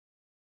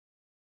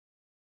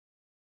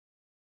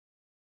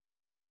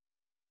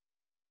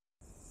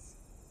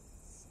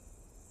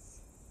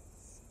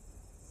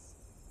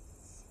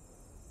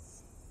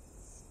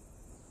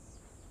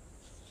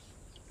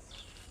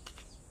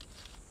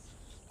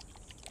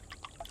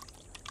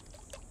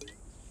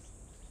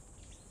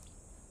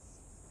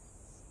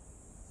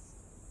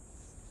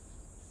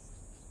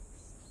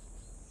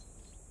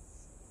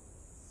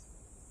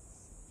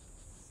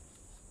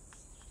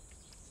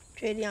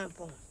Trading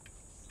upon.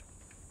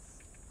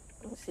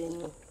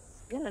 Saying,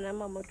 then I'm a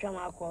mamma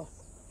drama.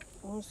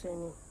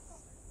 Saying,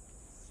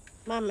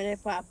 Mamma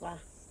and Papa.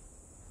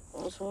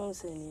 Also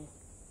saying.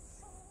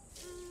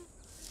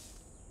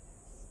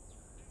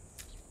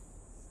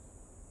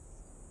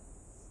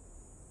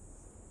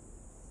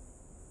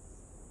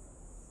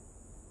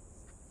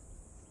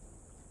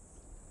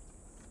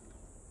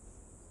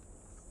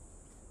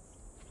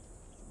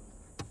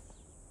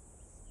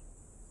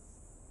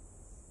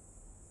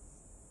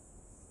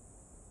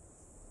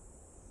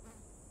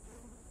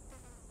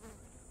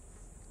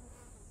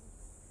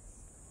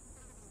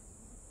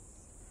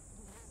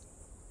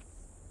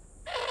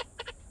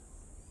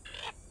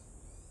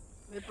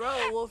 Me bra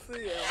wo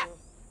free ho.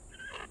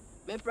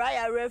 Me bra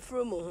ya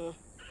refru mu ho.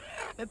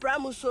 Me bra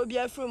mu so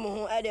bia free mu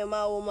ho e de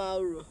ma wo ma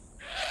ro.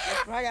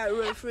 Me bra ya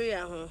refru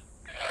ya ho.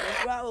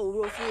 Me bra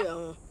wo ro free ya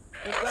ho.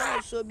 Me bra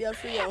mu so bia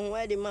free ya ho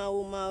e de ma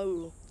wo ma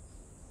ro.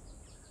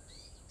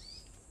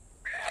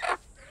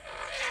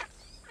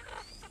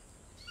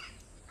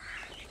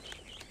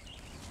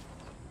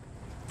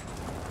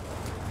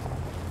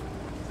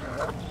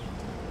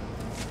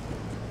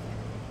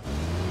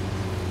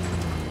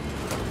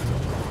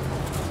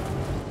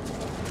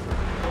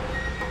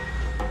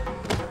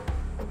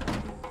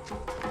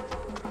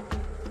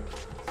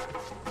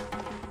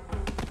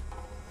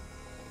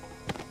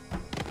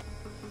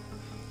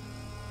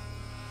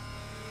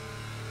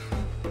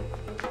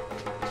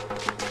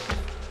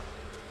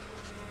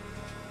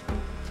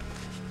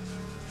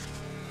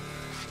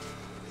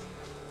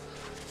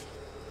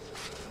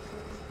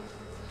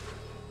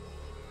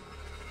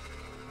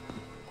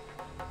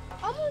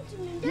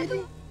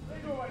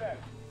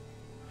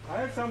 I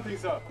have something,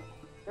 sir.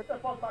 Get the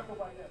fuck back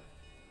over here.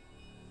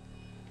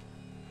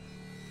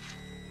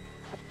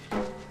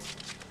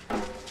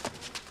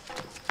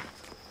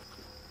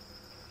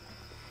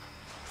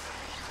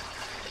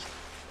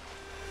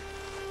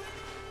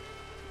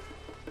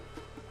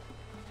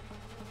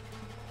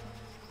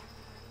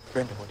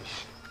 Bend the body.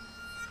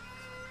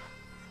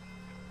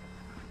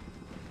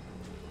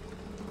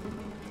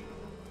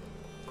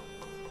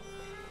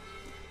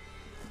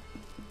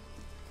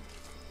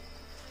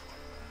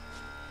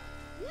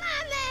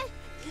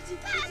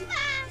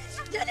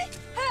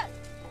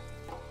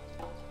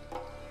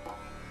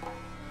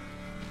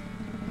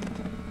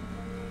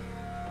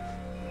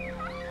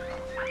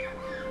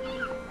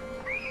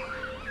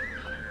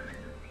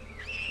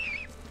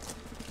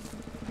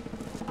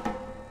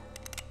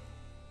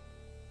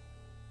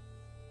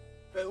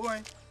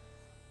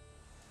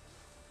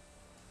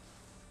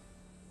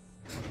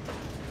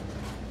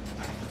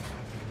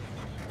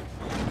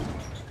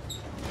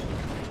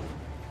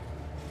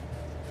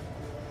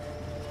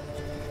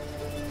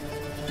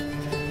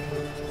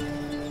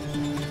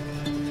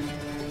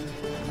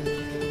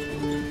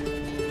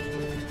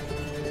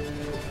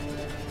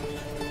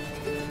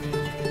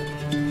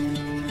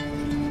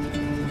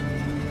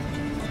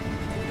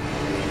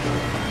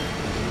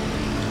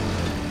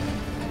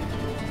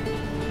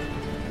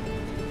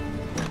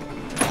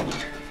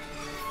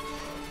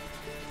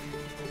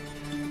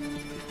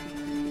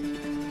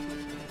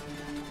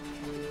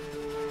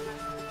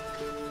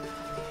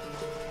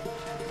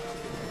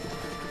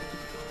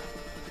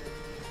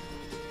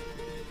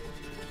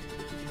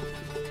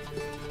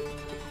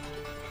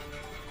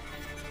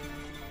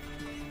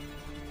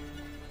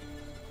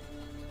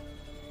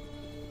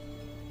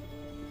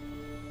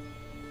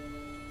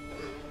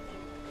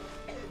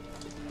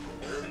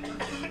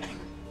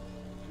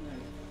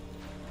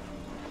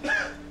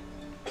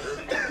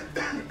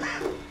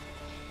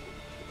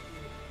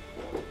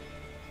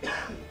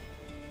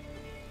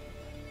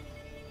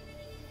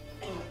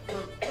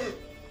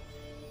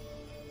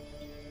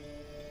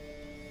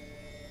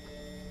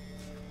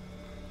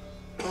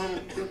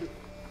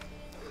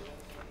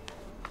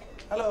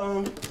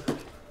 Hello.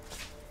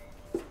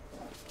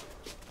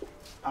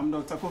 I'm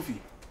Dr. Kofi.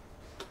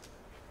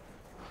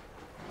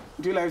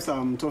 Do you like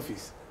some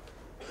toffees?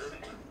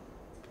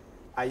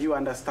 Are you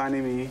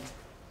understanding me?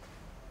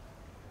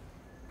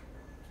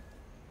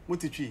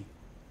 Mutichi.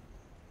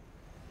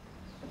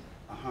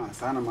 Aha,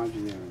 sana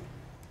majine.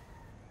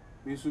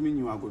 Me sumi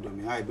nyu agodo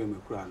me ai be me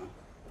kura no.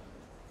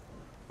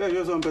 There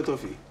you some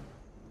toffee.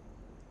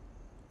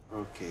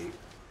 Okay.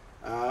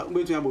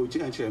 Wait to about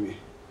change me.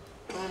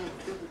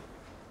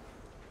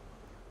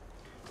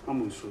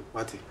 Amunso,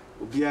 what?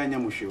 Obia nya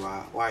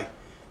muhwewa. Why?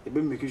 E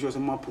be make sure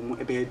some map mu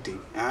e be dey.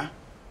 Ah?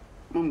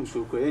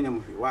 Mamunso ko nya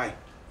muhwe. Why?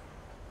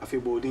 Afi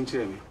bo din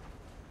kire me.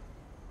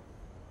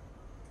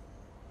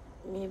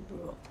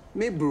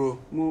 Me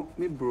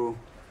bro.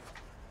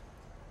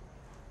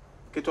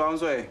 Keto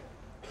anzo e.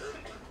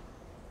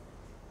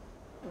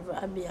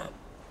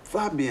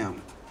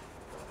 Vabiam.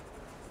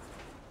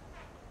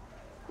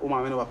 O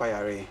ma me no papa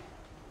yare.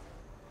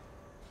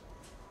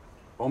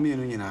 O mi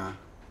enu nyina.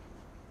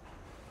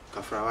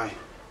 Kafra why?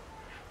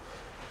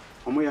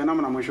 Omo ya na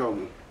mo hwe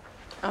omo.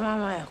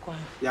 Amama ya kwan.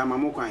 Ya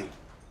mama kwan.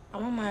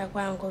 Amama ya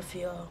kwan ko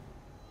fio.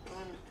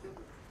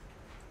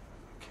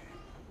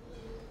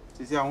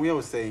 See,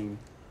 I'm saying,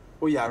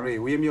 oh, yeah, Ray,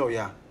 we me, oh,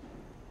 yeah.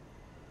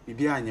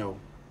 Bibi anyo.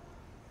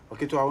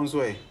 Okay, to our own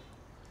way.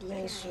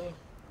 Nice.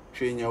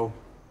 Train you.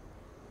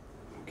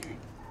 Okay.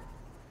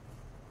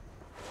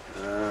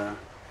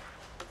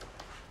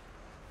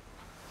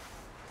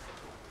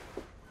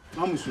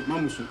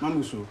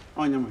 Mamusu.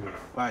 Onyam.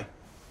 Why?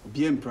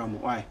 BM pramo.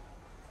 Why?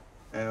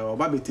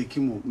 Obabe take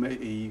him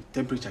a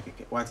temperature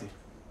keke. What?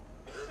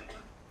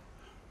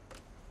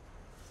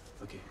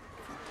 Okay.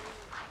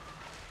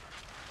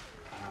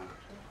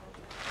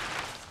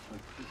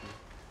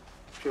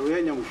 Show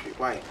we nyam.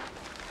 Why?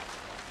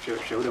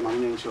 Show the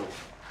mamma show.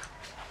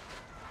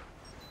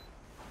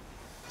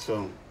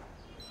 So,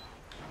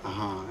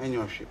 and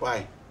your ship.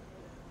 Why?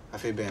 I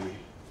feel Benny.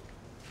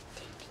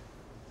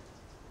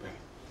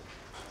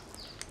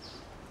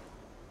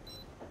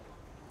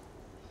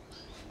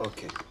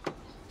 Okay.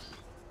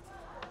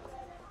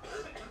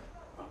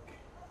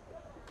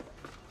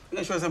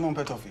 Let's show them on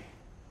pet toffee.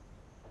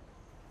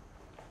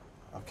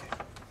 Okay.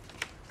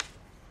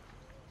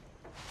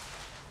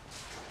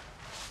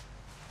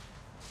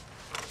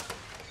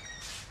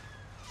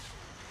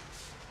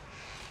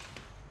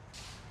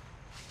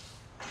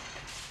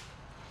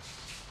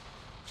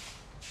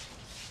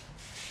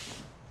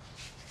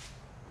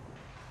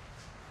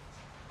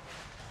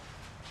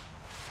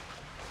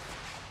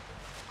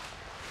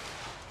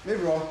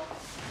 Mebro.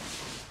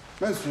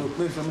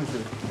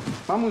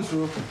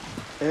 Mamusu.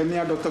 Me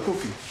a Dr.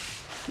 Kofi.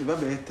 You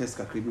have test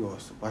kakribi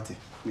was. What?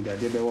 Me the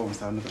idea one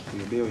sound of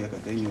the baby. I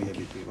can tell you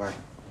why.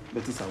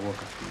 But it's a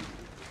worker.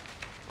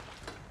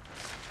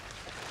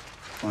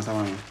 Once a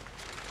man.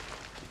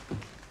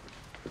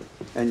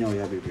 And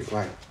your baby.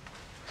 Why?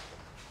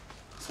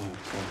 So.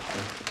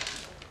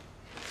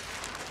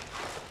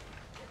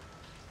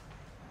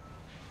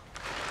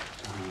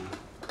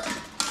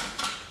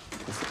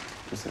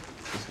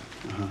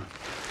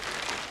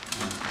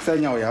 Say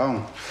no,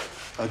 yeah.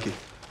 Okay.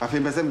 I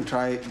think I said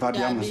try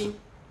Vabiam.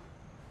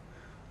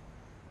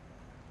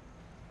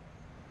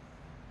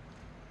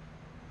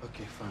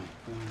 Okay, fine.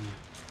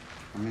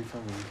 I'm in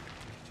favor.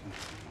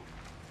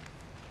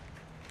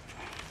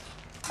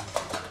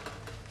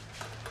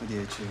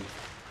 Dear chill.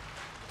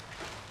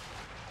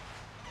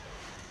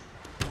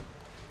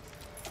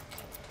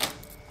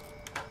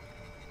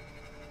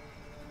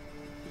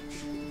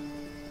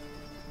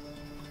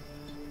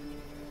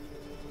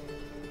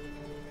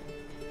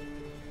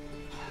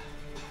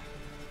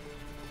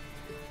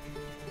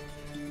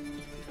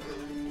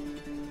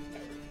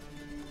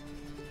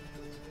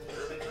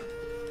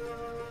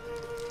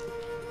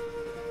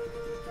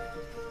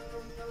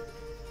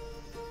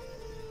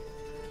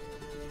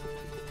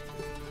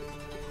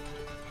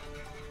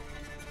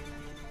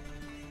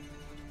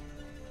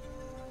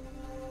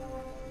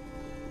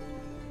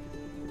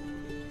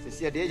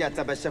 See, the age at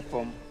a chef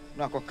form,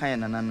 no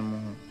kind and animal.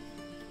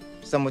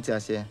 Some what I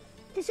say.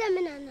 The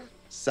seminana.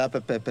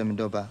 Sapa pepper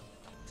midoba.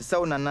 The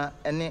saunana,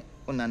 any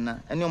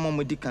unana, any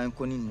momodica and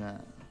conina.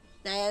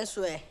 I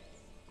swear.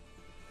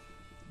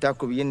 That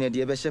could be any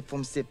dear chef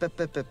from say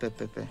pepper.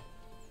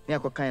 Near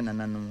kind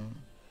and animal.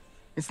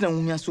 It's no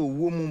woman so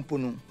woman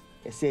pono,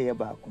 a say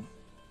about.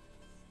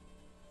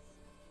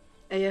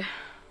 Eh,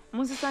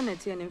 Moses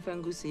Annetti and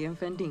Infangusi and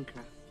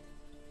Fendinkra.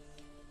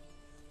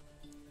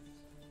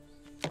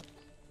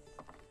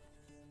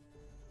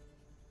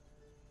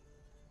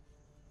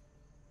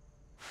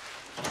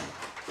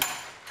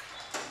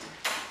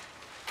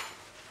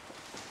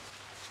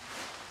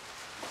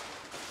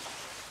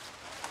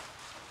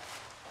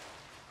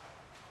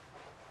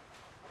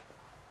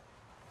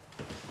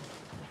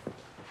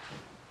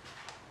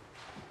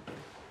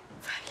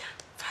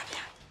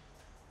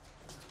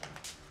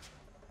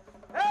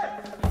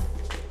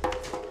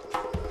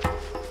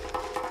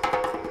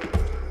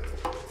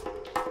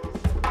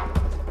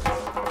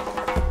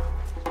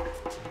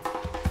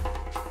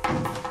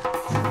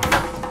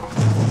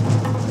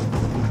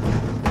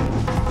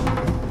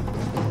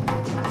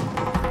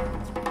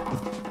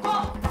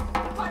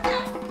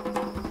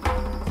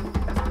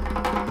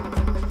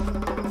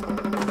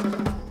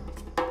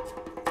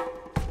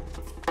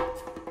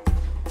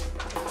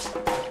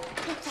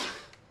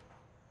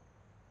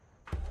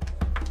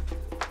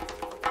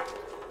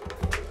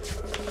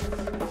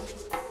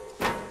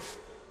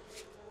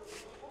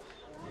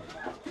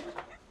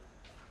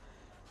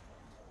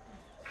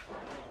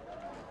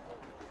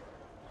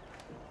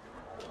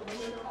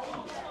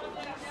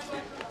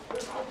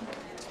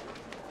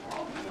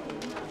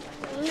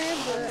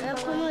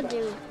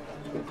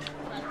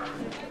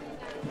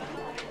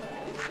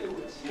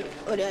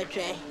 What do I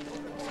try?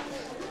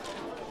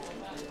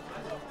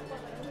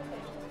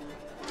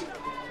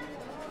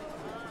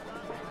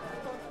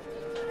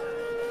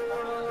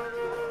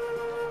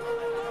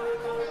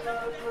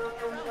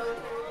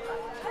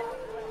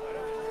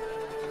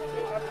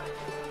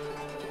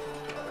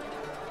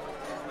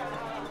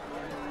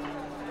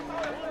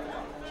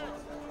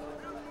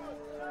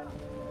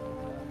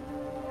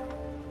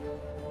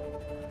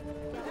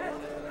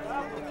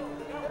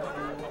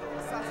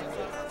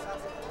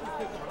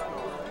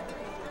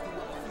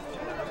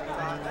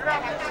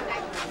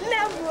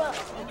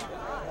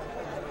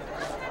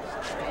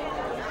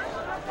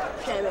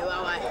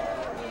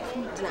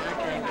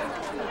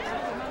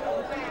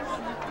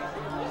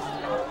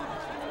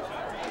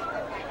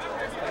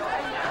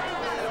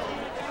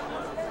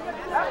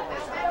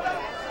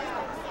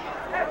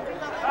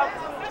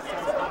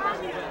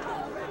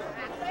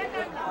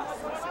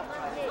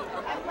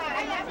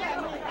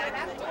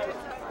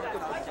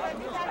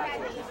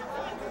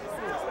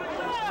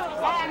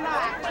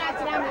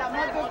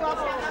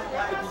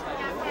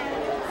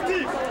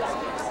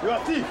 You are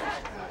thief!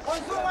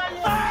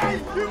 Hey!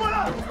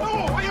 Ebola!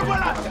 Oh!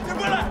 Ebola!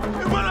 Ebola!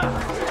 Ebola!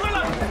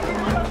 Ebola!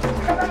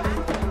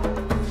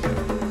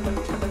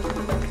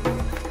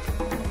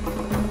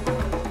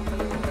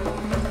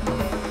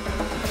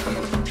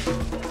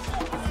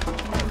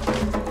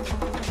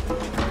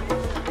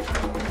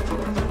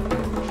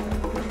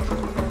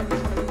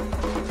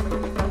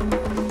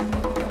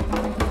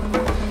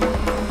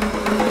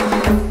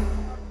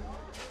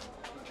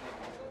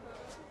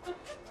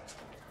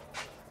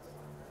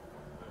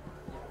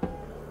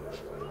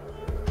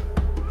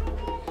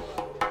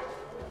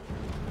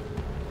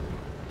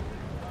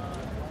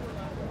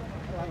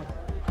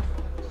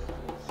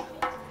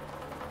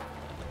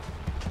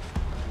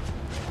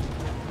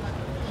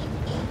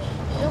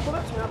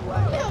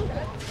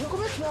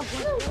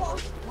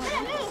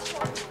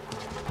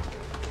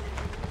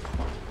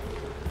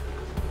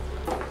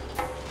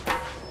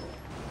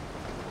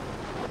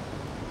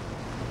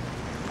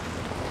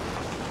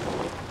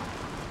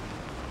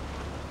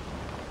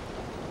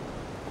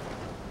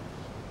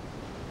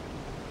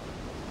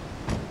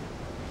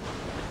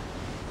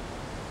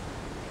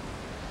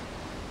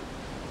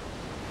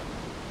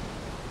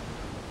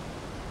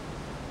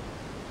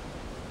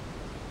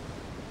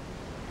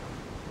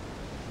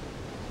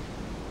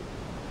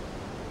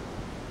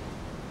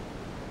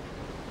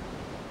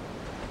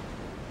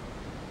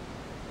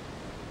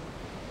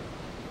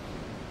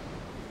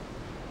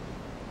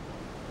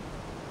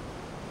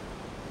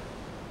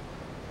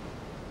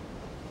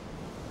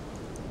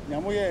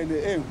 Nyamoye ne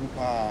ehu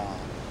pa.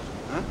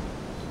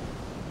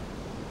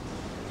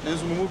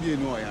 Enso mo bi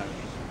enu oyare.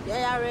 Ya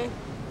yare.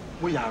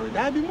 Mo yare.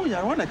 Da bi mo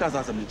yare wona ka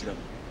sasa me kire.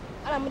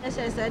 Ala mo de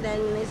se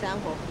dan ni san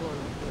kofo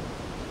no.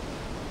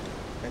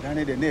 E dan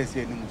ne de na ese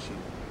enu mo shi.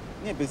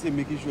 Ne be se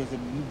make sure say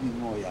mo bi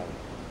enu oyare.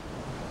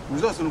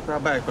 Results no kra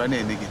buy kra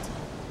na negative.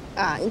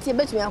 Nti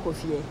betumi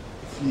akofie.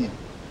 Fie.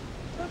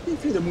 Tapi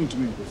fie de mo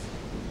ntumi nkofi.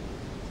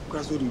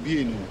 Kra so do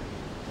bi enu.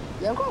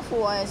 Yen kofo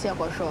wo ese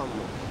akosho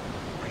mo.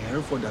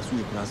 Ayarefo da so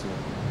e class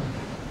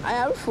wo.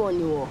 Ayarefo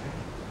ni wo.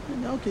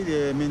 Na okay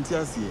de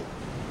mentiasie.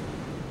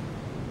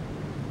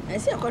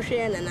 Ese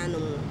akosho na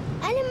nanom.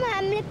 Ani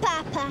mamle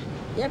papa.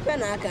 Ye pe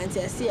na aka nti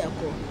ase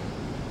eko.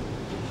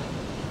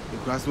 E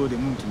class wo de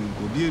muntumi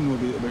nko bi enu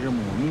obehwe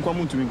mo. Nkwa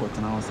muntumi nko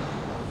tena ho sa.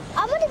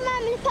 Amudi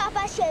mamle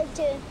papa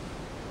shete.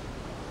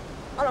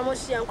 Ala mo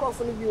hia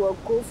nkofo no bi wo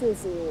ko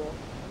funfun wo.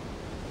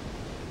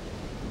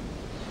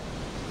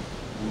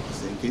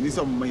 Sen ke ni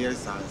so mo ye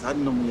sa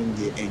no mo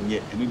ye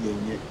enye enu de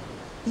enye.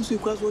 Nso e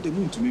class wo de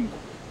muntumi nko.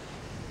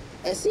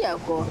 Ese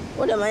eko.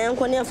 Wo de mayan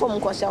ko ne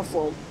fom ko sha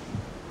fom.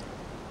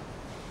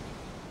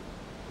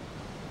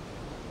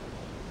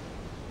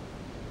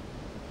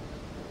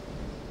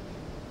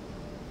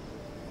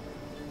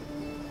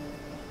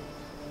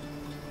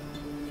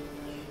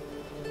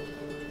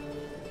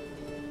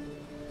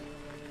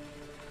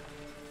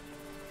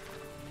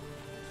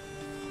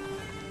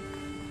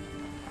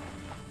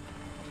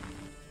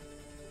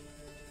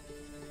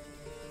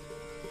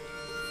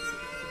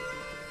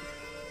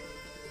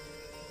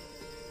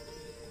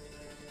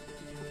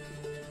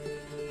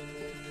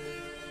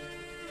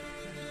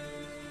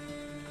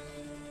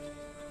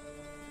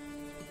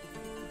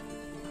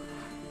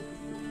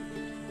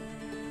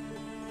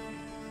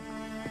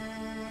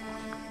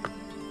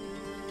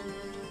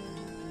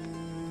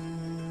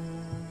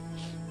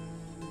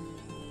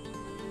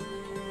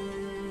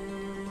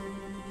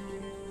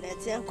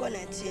 Tian ko na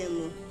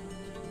tiemu.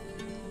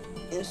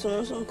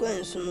 Enson ko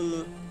enson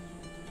mu.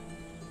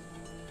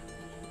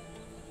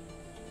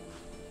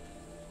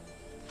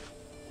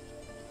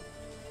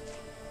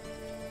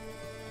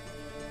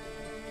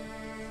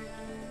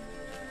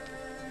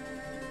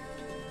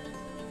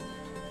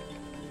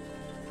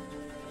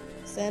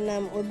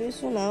 Sanam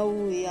obisu na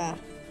wu ya.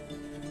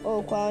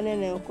 O kwa one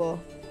ne nko.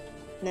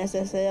 Na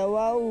sese ya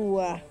wa wu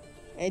a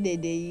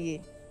edede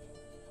yie.